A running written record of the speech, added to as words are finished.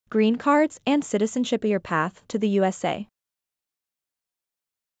Green cards and citizenship are your path to the USA.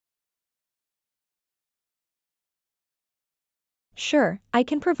 Sure, I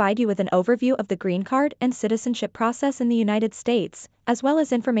can provide you with an overview of the green card and citizenship process in the United States, as well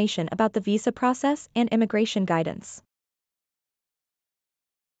as information about the visa process and immigration guidance.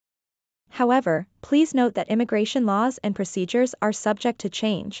 However, please note that immigration laws and procedures are subject to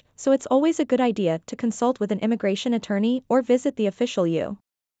change, so it's always a good idea to consult with an immigration attorney or visit the official USCIS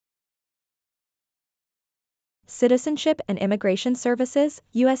Citizenship and Immigration Services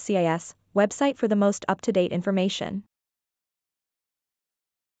 (USCIS) website for the most up-to-date information.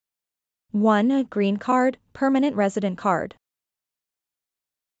 1. A green card, permanent resident card.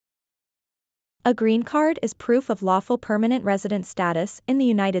 A green card is proof of lawful permanent resident status in the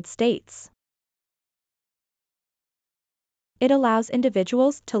United States. It allows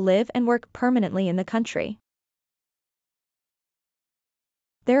individuals to live and work permanently in the country.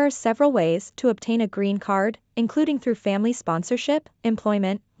 There are several ways to obtain a green card, including through family sponsorship,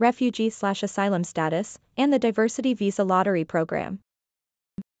 employment, refugee/asylum status, and the diversity visa lottery program.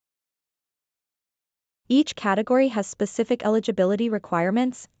 Each category has specific eligibility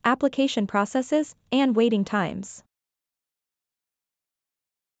requirements, application processes, and waiting times.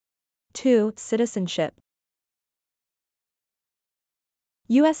 2. Citizenship.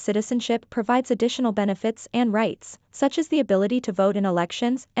 U.S. citizenship provides additional benefits and rights, such as the ability to vote in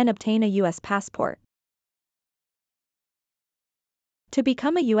elections and obtain a U.S. passport. To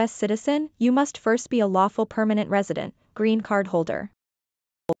become a U.S. citizen, you must first be a lawful permanent resident, green card holder.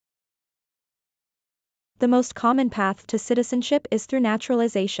 The most common path to citizenship is through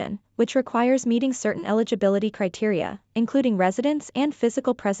naturalization, which requires meeting certain eligibility criteria, including residence and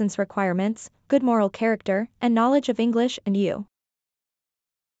physical presence requirements, good moral character, and knowledge of English and USCIS.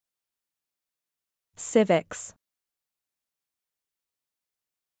 Civics.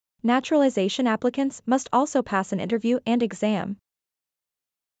 Naturalization applicants must also pass an interview and exam.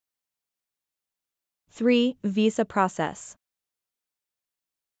 3. Visa process.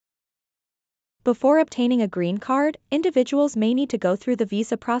 Before obtaining a green card, individuals may need to go through the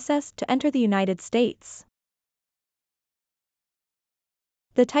visa process to enter the United States.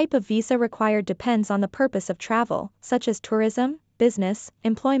 The type of visa required depends on the purpose of travel, such as tourism, business,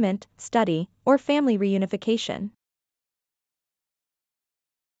 employment, study, or family reunification.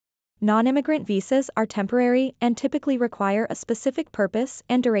 Non-immigrant visas are temporary and typically require a specific purpose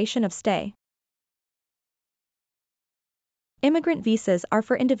and duration of stay. Immigrant visas are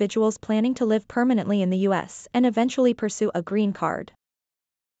for individuals planning to live permanently in the U.S. and eventually pursue a green card.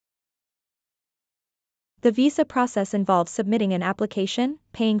 The visa process involves submitting an application,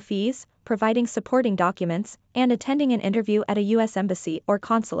 paying fees, providing supporting documents, and attending an interview at a U.S. embassy or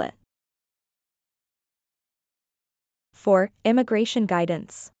consulate. 4. Immigration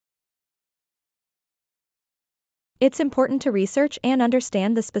guidance. It's important to research and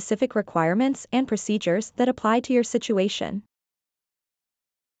understand the specific requirements and procedures that apply to your situation.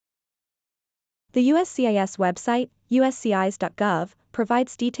 The USCIS website, uscis.gov,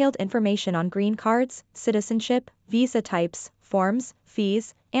 provides detailed information on green cards, citizenship, visa types, forms,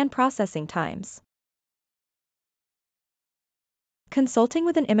 fees, and processing times. Consulting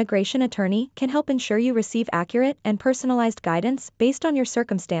with an immigration attorney can help ensure you receive accurate and personalized guidance based on your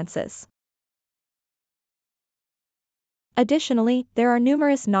circumstances. Additionally, there are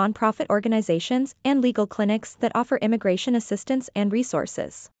numerous nonprofit organizations and legal clinics that offer immigration assistance and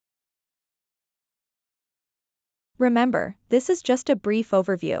resources. Remember, this is just a brief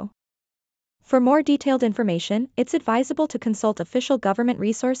overview. For more detailed information, it's advisable to consult official government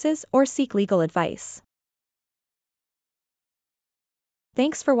resources or seek legal advice.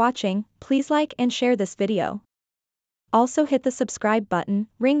 Thanks for watching. Please like and share this video. Also hit the subscribe button,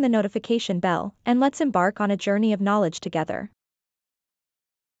 ring the notification bell, and let's embark on a journey of knowledge together.